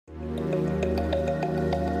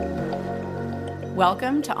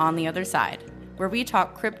Welcome to On the Other Side, where we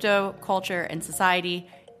talk crypto, culture, and society,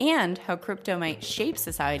 and how crypto might shape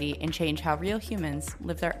society and change how real humans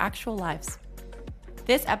live their actual lives.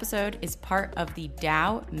 This episode is part of the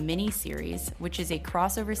DAO mini-series, which is a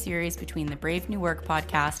crossover series between the Brave New Work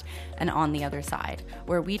podcast and On the Other Side,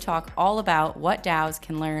 where we talk all about what DAOs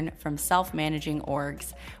can learn from self-managing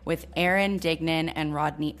orgs with Aaron Dignan and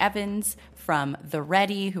Rodney Evans from The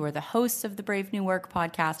Ready, who are the hosts of the Brave New Work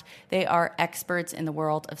podcast. They are experts in the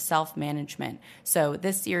world of self-management. So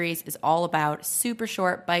this series is all about super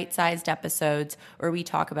short, bite-sized episodes where we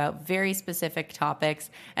talk about very specific topics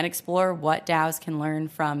and explore what DAOs can learn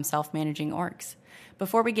from self-managing orgs.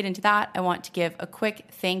 Before we get into that, I want to give a quick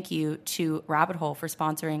thank you to Rabbit Hole for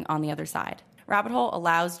sponsoring On the Other Side. Rabbit Hole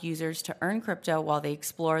allows users to earn crypto while they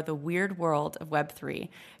explore the weird world of Web3,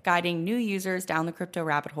 guiding new users down the crypto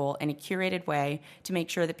rabbit hole in a curated way to make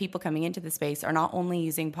sure that people coming into the space are not only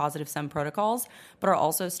using positive sum protocols, but are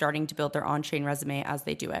also starting to build their on-chain resume as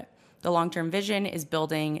they do it. The long-term vision is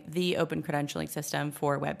building the open credentialing system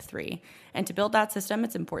for Web3. And to build that system,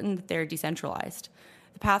 it's important that they're decentralized.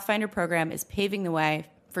 The Pathfinder program is paving the way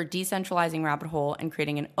for decentralizing Rabbit Hole and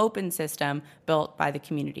creating an open system built by the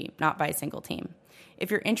community, not by a single team. If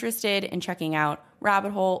you're interested in checking out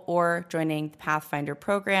Rabbit Hole or joining the Pathfinder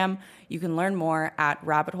program, you can learn more at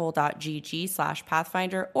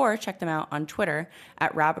rabbithole.gg/Pathfinder or check them out on Twitter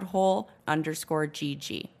at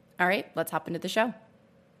rabbithole_GG. All right, let's hop into the show.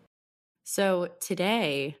 So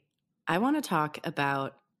today, I want to talk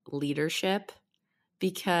about leadership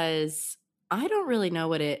because I don't really know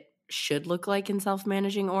what it should look like in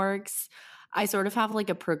self-managing orgs. I sort of have like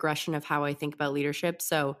a progression of how I think about leadership.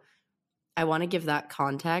 So I want to give that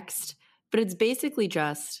context, but it's basically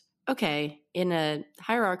just, okay, in a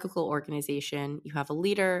hierarchical organization, you have a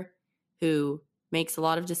leader who makes a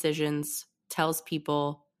lot of decisions, tells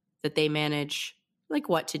people that they manage like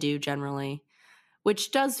what to do generally,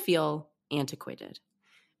 which does feel antiquated.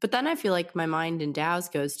 But then I feel like my mind in DAOs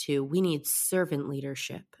goes to, we need servant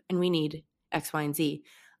leadership and we need X, Y, and Z.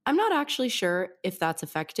 I'm not actually sure if that's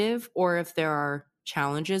effective or if there are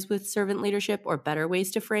challenges with servant leadership or better ways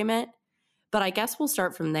to frame it. But I guess we'll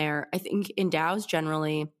start from there. I think in DAOs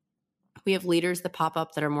generally, we have leaders that pop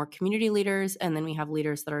up that are more community leaders, and then we have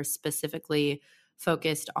leaders that are specifically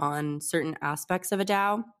focused on certain aspects of a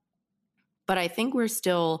DAO. But I think we're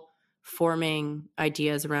still forming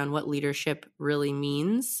ideas around what leadership really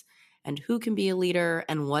means and who can be a leader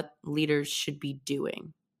and what leaders should be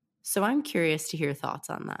doing. So I'm curious to hear thoughts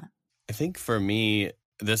on that. I think for me,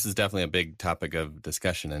 this is definitely a big topic of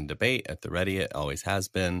discussion and debate at the Ready. It always has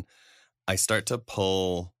been. I start to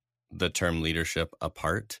pull the term leadership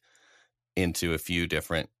apart into a few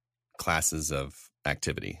different classes of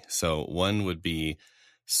activity. So one would be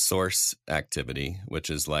source activity,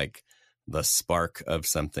 which is like the spark of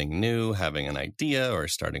something new, having an idea or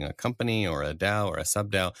starting a company or a DAO or a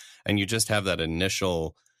sub-DAO. And you just have that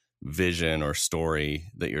initial vision or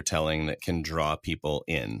story that you're telling that can draw people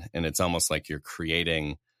in. And it's almost like you're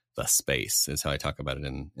creating the space, is how I talk about it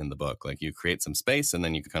in the book. Like you create some space and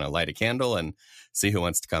then you can kind of light a candle and see who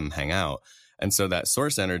wants to come hang out. And so that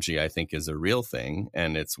source energy, I think, is a real thing.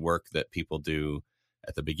 And it's work that people do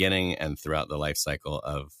at the beginning and throughout the life cycle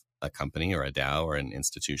of a company or a DAO or an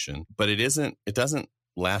institution. But it doesn't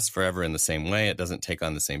last forever in the same way. It doesn't take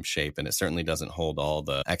on the same shape. And it certainly doesn't hold all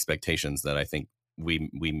the expectations that I think we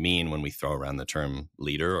mean when we throw around the term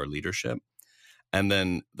leader or leadership. And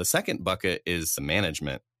then the second bucket is the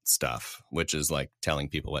management stuff, which is like telling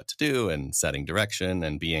people what to do and setting direction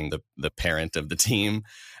and being the parent of the team.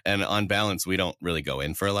 And on balance, we don't really go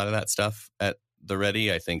in for a lot of that stuff at the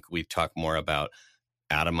Ready. I think we talk more about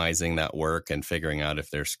atomizing that work and figuring out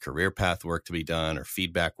if there's career path work to be done or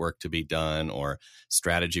feedback work to be done or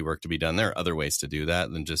strategy work to be done. There are other ways to do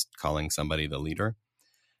that than just calling somebody the leader.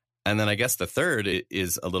 And then I guess the third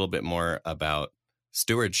is a little bit more about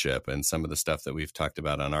stewardship and some of the stuff that we've talked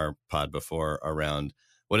about on our pod before around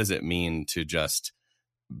what does it mean to just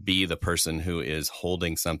be the person who is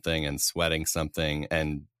holding something and sweating something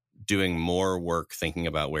and doing more work thinking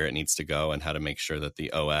about where it needs to go and how to make sure that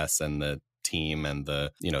the OS and the team and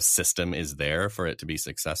the system is there for it to be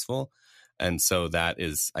successful. And so that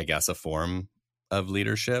is, I guess, a form of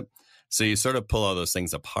leadership. So you sort of pull all those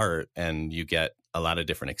things apart and you get a lot of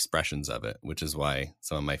different expressions of it, which is why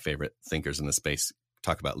some of my favorite thinkers in the space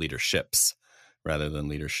talk about leaderships rather than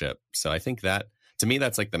leadership. So I think that, to me,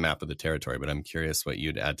 that's like the map of the territory, but I'm curious what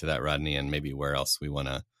you'd add to that, Rodney, and maybe where else we want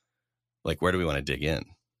to, like, where do we want to dig in?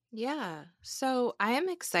 Yeah. So I am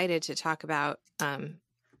excited to talk about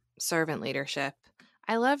servant leadership.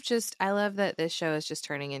 I love that this show is just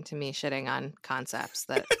turning into me shitting on concepts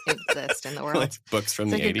that exist in the world. Like books from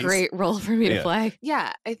It's the like 80s. a great role for me to Yeah. play.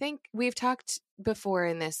 Yeah, I think we've talked before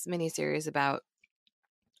in this miniseries about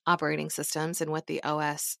operating systems and what the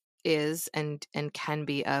OS is and can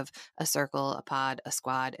be of a circle, a pod, a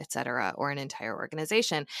squad, etc., or an entire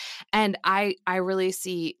organization. And I really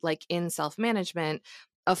see, like, in self-management,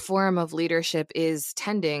 a form of leadership is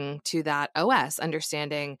tending to that OS,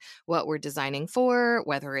 understanding what we're designing for,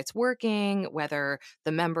 whether it's working, whether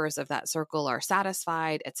the members of that circle are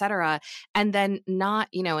satisfied, etc. And then not,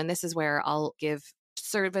 and this is where I'll give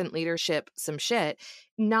servant leadership some shit,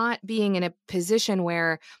 not being in a position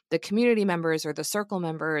where the community members or the circle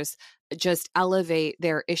members just elevate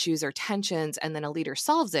their issues or tensions and then a leader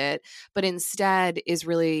solves it, but instead is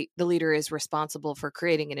really the leader is responsible for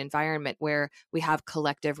creating an environment where we have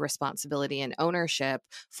collective responsibility and ownership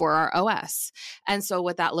for our OS. And so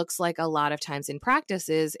what that looks like a lot of times in practice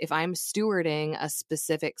is if I'm stewarding a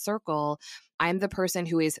specific circle, I'm the person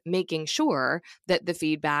who is making sure that the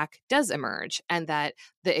feedback does emerge and that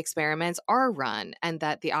the experiments are run and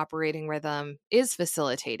that the operating rhythm is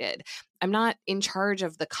facilitated. I'm not in charge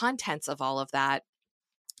of the contents of all of that.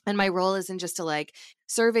 And my role isn't just to like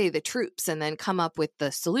survey the troops and then come up with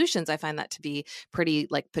the solutions. I find that to be pretty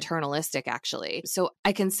like paternalistic, actually. So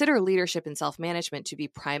I consider leadership and self-management to be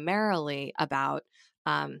primarily about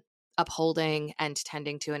upholding and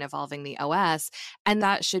tending to and evolving the OS. And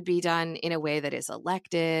that should be done in a way that is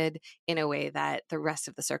elected, in a way that the rest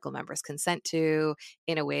of the circle members consent to,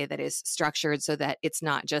 in a way that is structured so that it's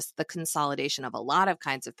not just the consolidation of a lot of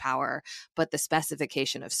kinds of power, but the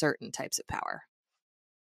specification of certain types of power.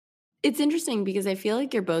 It's interesting because I feel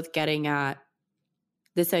like you're both getting at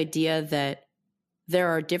this idea that there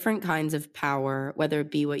are different kinds of power, whether it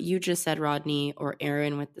be what you just said, Rodney, or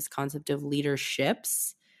Aaron with this concept of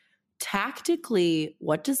leaderships. Tactically,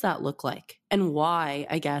 what does that look like? And why,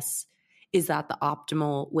 I guess, is that the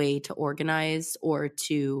optimal way to organize or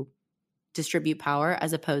to distribute power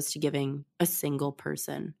as opposed to giving a single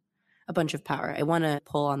person a bunch of power? I want to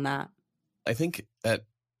pull on that. I think at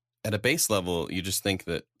a base level, you just think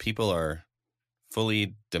that people are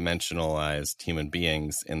fully dimensionalized human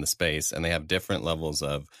beings in the space, and they have different levels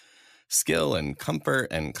of skill and comfort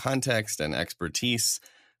and context and expertise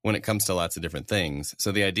when it comes to lots of different things.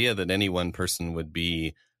 So the idea that any one person would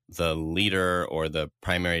be the leader or the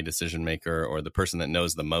primary decision maker or the person that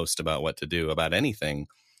knows the most about what to do about anything,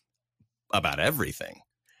 about everything,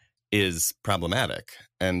 is problematic.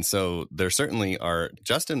 And so there certainly are,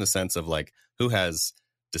 just in the sense of like who has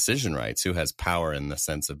decision rights, who has power in the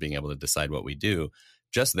sense of being able to decide what we do,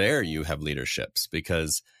 just there you have leaderships,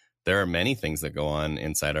 because there are many things that go on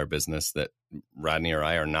inside our business that Rodney or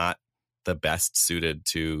I are not the best suited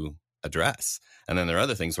to address. And then there are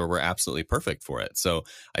other things where we're absolutely perfect for it. So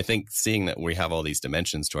I think seeing that we have all these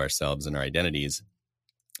dimensions to ourselves and our identities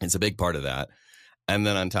is a big part of that. And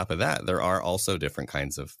then on top of that, there are also different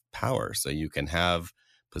kinds of power. So you can have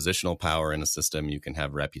positional power in a system, you can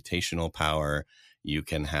have reputational power, you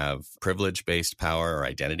can have privilege-based power or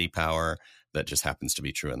identity power that just happens to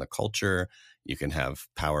be true in the culture. You can have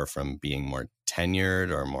power from being more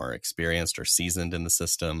tenured or more experienced or seasoned in the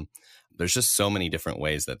system. There's just so many different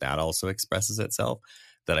ways that also expresses itself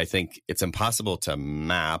that I think it's impossible to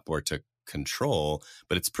map or to control,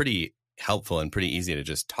 but it's pretty helpful and pretty easy to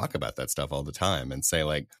just talk about that stuff all the time and say,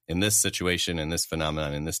 like, in this situation, in this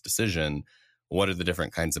phenomenon, in this decision, what are the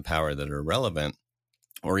different kinds of power that are relevant?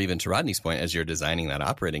 Or even to Rodney's point, as you're designing that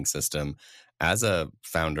operating system, as a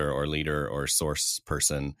founder or leader or source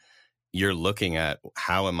person, you're looking at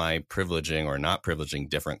how am I privileging or not privileging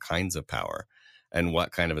different kinds of power, and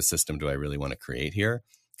what kind of a system do I really want to create here?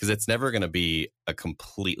 Because it's never going to be a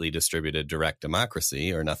completely distributed direct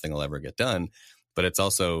democracy, or nothing will ever get done. But it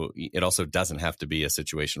also doesn't have to be a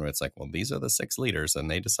situation where it's like, well, these are the 6 leaders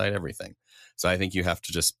and they decide everything. So I think you have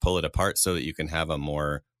to just pull it apart so that you can have a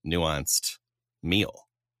more nuanced meal.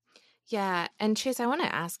 Yeah. And Chase, I want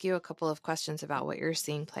to ask you a couple of questions about what you're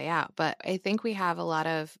seeing play out, but I think we have a lot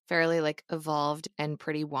of fairly like evolved and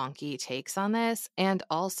pretty wonky takes on this. And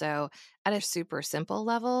also at a super simple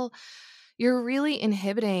level, you're really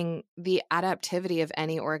inhibiting the adaptivity of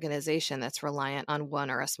any organization that's reliant on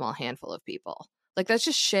one or a small handful of people. Like, that's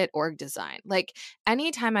just shit org design. Like,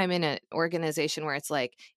 anytime I'm in an organization where it's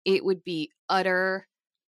like, it would be utter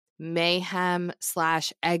mayhem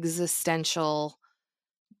 / existential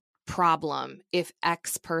problem if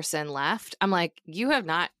X person left, I'm like, you have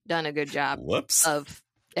not done a good job of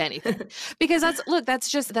anything. Because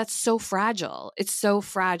that's so fragile. It's so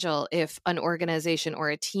fragile if an organization or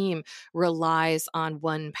a team relies on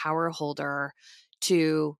one power holder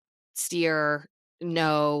to steer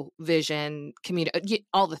no vision,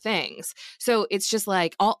 all the things. So it's just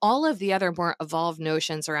like all of the other more evolved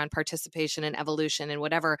notions around participation and evolution and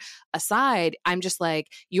whatever aside, I'm just like,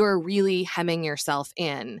 you're really hemming yourself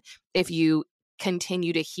in if you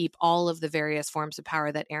continue to heap all of the various forms of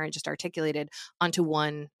power that Aaron just articulated onto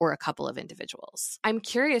one or a couple of individuals. I'm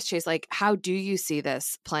curious, Chase, like, how do you see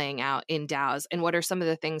this playing out in DAOs? And what are some of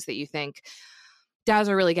the things that you think DAOs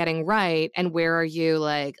are really getting right? And where are you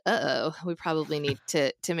like, we probably need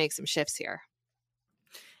to make some shifts here?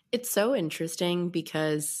 It's so interesting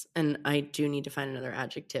because, and I do need to find another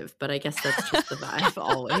adjective, but I guess that's just the vibe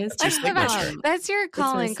always. That's your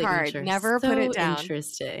calling card. Never put it down.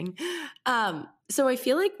 Interesting. So I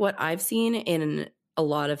feel like what I've seen in a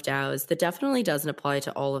lot of DAOs, that definitely doesn't apply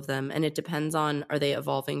to all of them. And it depends on, are they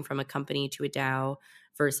evolving from a company to a DAO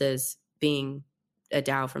versus being a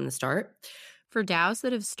DAO from the start? For DAOs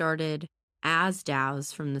that have started as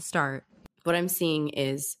DAOs from the start, what I'm seeing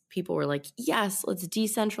is people were like, yes, let's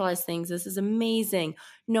decentralize things. This is amazing.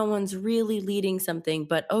 No one's really leading something,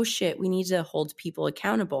 but oh shit, we need to hold people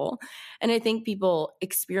accountable. And I think people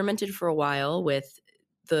experimented for a while with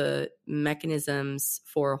the mechanisms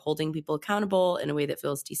for holding people accountable in a way that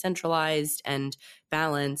feels decentralized and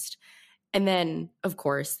balanced. And then, of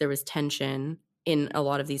course, there was tension in a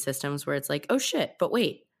lot of these systems where it's like, oh shit, but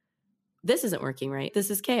wait, this isn't working right.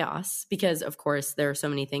 This is chaos. Because, of course, there are so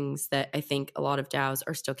many things that I think a lot of DAOs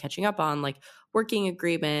are still catching up on, like working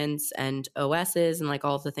agreements and OSs and like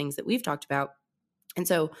all of the things that we've talked about. And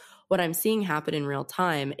so what I'm seeing happen in real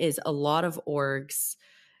time is a lot of orgs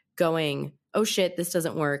going, oh shit, this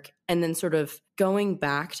doesn't work. And then sort of going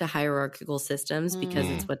back to hierarchical systems because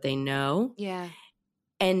it's what they know. Yeah.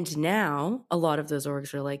 And now a lot of those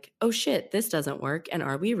orgs are like, oh shit, this doesn't work. And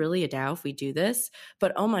are we really a DAO if we do this?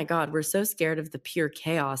 But oh my God, we're so scared of the pure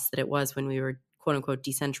chaos that it was when we were quote unquote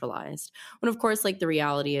decentralized. When of course, like the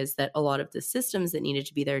reality is that a lot of the systems that needed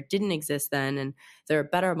to be there didn't exist then. And there are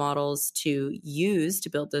better models to use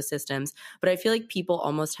to build those systems. But I feel like people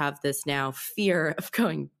almost have this now fear of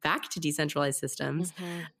going back to decentralized systems.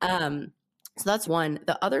 So that's one.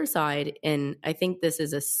 The other side, and I think this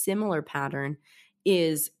is a similar pattern,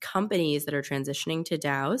 is companies that are transitioning to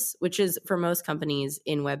DAOs, which is for most companies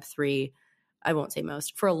in Web3, I won't say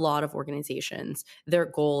most, for a lot of organizations, their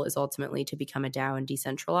goal is ultimately to become a DAO and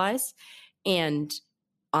decentralize. And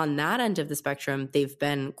on that end of the spectrum, they've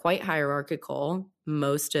been quite hierarchical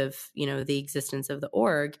most of, the existence of the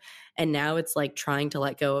org. And now it's like trying to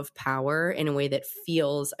let go of power in a way that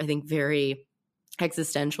feels, I think, very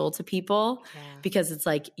existential to people because it's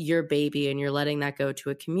like your baby and you're letting that go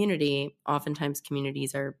to a community. Oftentimes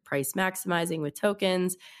communities are price maximizing with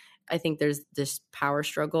tokens. I think there's this power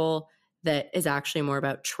struggle that is actually more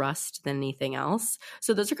about trust than anything else.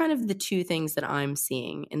 So those are kind of the two things that I'm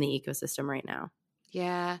seeing in the ecosystem right now.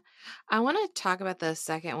 Yeah. I want to talk about the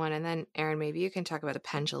second one, and then Aaron, maybe you can talk about the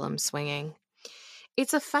pendulum swinging.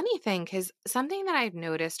 It's a funny thing because something that I've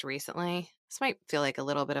noticed recently, this might feel like a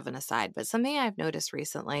little bit of an aside, but something I've noticed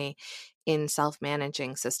recently in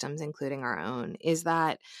self-managing systems, including our own, is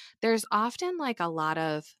that there's often like a lot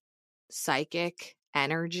of psychic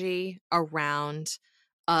energy around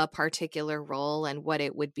a particular role and what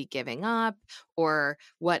it would be giving up, or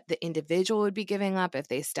what the individual would be giving up if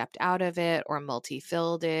they stepped out of it or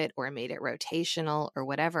multi-filled it or made it rotational or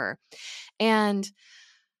whatever. And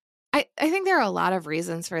I think there are a lot of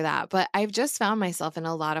reasons for that, but I've just found myself in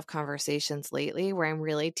a lot of conversations lately where I'm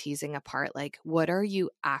really teasing apart, like, what are you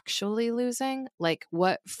actually losing? Like,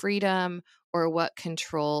 what freedom or what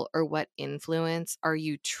control or what influence are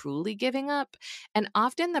you truly giving up? And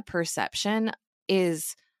often the perception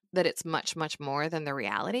is that it's much, much more than the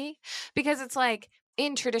reality, because it's like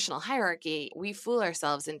in traditional hierarchy, we fool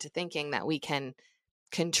ourselves into thinking that we can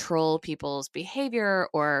control people's behavior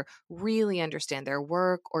or really understand their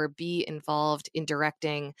work or be involved in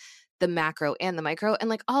directing the macro and the micro. And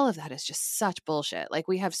like all of that is just such bullshit. Like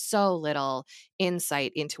we have so little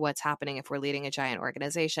insight into what's happening if we're leading a giant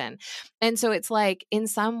organization. And so it's like in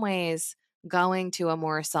some ways going to a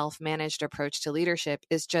more self-managed approach to leadership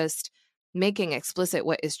is just making explicit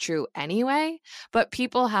what is true anyway, but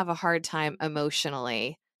people have a hard time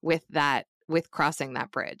emotionally with that, with crossing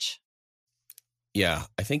that bridge. Yeah,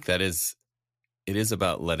 I think it is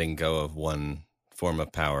about letting go of one form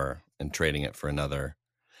of power and trading it for another.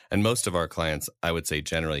 And most of our clients, I would say,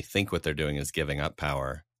 generally think what they're doing is giving up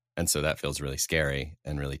power. And so that feels really scary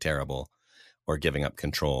and really terrible, or giving up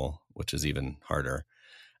control, which is even harder.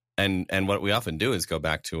 And what we often do is go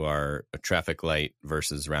back to our traffic light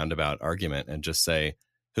versus roundabout argument and just say,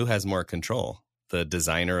 who has more control, the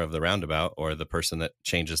designer of the roundabout or the person that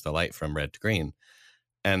changes the light from red to green?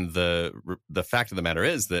 And the fact of the matter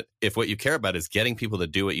is that if what you care about is getting people to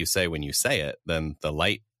do what you say when you say it, then the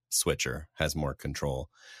light switcher has more control.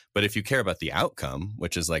 But if you care about the outcome,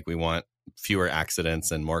 which is like we want fewer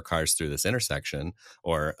accidents and more cars through this intersection,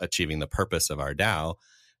 or achieving the purpose of our DAO,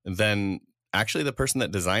 then actually the person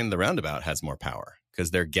that designed the roundabout has more power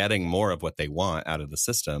because they're getting more of what they want out of the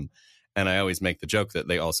system. And I always make the joke that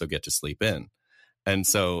they also get to sleep in. And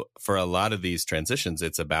so for a lot of these transitions,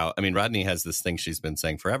 it's about, I mean, Rodney has this thing she's been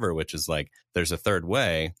saying forever, which is like, there's a third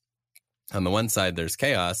way. On the one side, there's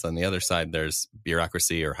chaos. On the other side, there's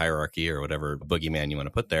bureaucracy or hierarchy or whatever boogeyman you want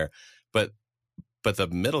to put there. But the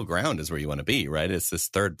middle ground is where you want to be, right? It's this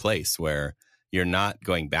third place where you're not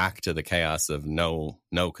going back to the chaos of no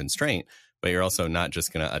constraint, but you're also not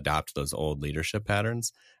just going to adopt those old leadership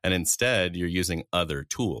patterns. And instead, you're using other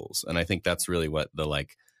tools. And I think that's really what the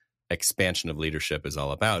like expansion of leadership is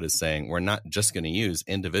all about, is saying we're not just going to use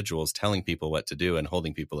individuals telling people what to do and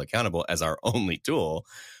holding people accountable as our only tool.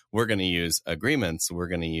 We're going to use agreements. We're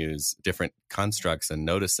going to use different constructs and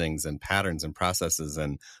noticings and patterns and processes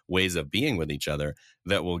and ways of being with each other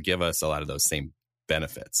that will give us a lot of those same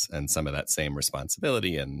benefits and some of that same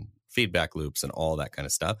responsibility and feedback loops and all that kind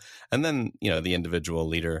of stuff. And then, you know, the individual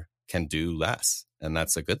leader can do less, and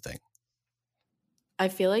that's a good thing. I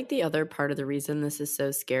feel like the other part of the reason this is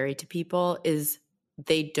so scary to people is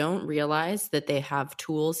they don't realize that they have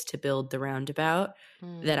tools to build the roundabout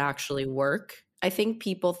that actually work. I think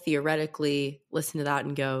people theoretically listen to that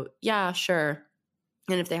and go, yeah, sure.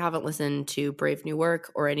 And if they haven't listened to Brave New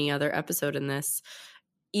Work or any other episode in this,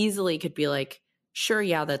 easily could be like, sure,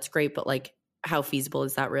 yeah, that's great, but like, how feasible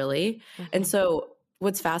is that really? Mm-hmm. And so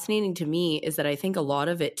what's fascinating to me is that I think a lot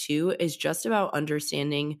of it too is just about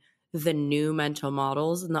understanding the new mental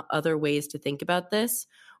models and the other ways to think about this,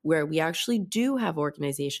 where we actually do have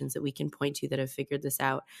organizations that we can point to that have figured this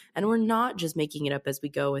out. And we're not just making it up as we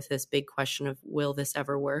go with this big question of, will this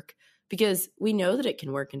ever work? Because we know that it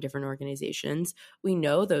can work in different organizations. We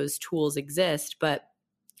know those tools exist, but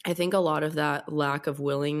I think a lot of that lack of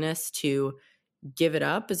willingness to give it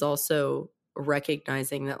up is also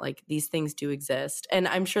recognizing that like these things do exist. And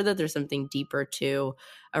I'm sure that there's something deeper too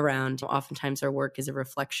around oftentimes our work is a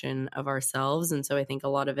reflection of ourselves. And so I think a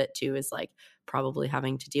lot of it too is like probably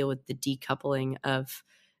having to deal with the decoupling of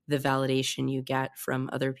the validation you get from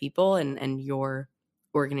other people and your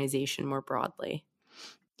organization more broadly.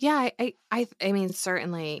 Yeah, I mean,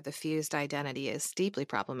 certainly the fused identity is deeply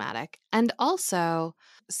problematic. And also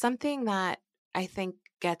something that I think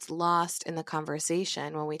gets lost in the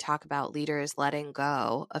conversation when we talk about leaders letting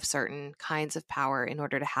go of certain kinds of power in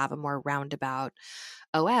order to have a more roundabout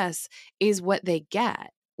OS is what they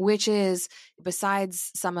get, which is,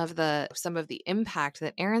 besides some of the impact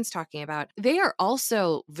that Erin's talking about, they are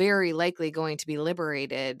also very likely going to be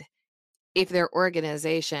liberated if their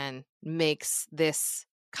organization makes this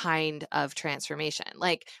kind of transformation.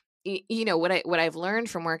 Like, you know, what I've learned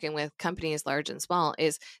from working with companies large and small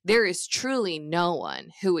is there is truly no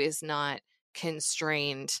one who is not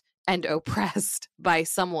constrained and oppressed by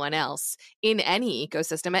someone else in any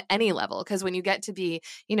ecosystem at any level. Because when you get to be,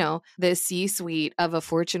 you know, the C-suite of a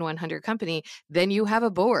Fortune 100 company, then you have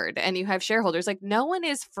a board and you have shareholders. Like, no one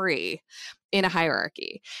is free in a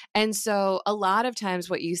hierarchy. And so a lot of times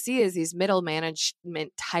what you see is these middle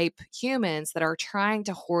management type humans that are trying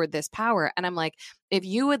to hoard this power. And I'm like, if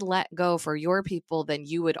you would let go for your people, then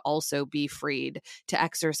you would also be freed to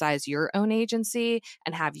exercise your own agency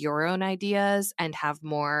and have your own ideas and have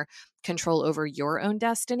more control over your own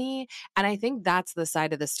destiny. And I think that's the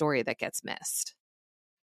side of the story that gets missed.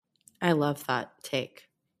 I love that take.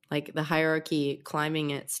 Like, the hierarchy, climbing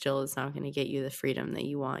it still is not going to get you the freedom that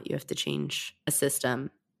you want. You have to change a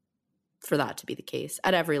system for that to be the case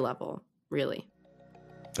at every level, really.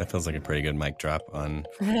 That feels like a pretty good mic drop on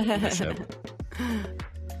leadership.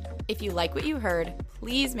 If you like what you heard,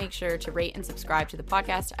 please make sure to rate and subscribe to the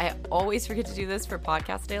podcast. I always forget to do this for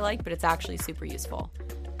podcasts I like, but it's actually super useful.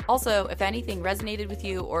 Also, if anything resonated with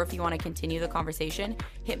you or if you want to continue the conversation,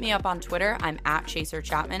 hit me up on Twitter. I'm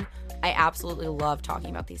 @ChaserChapman. I absolutely love talking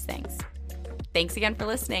about these things. Thanks again for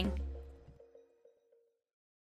listening.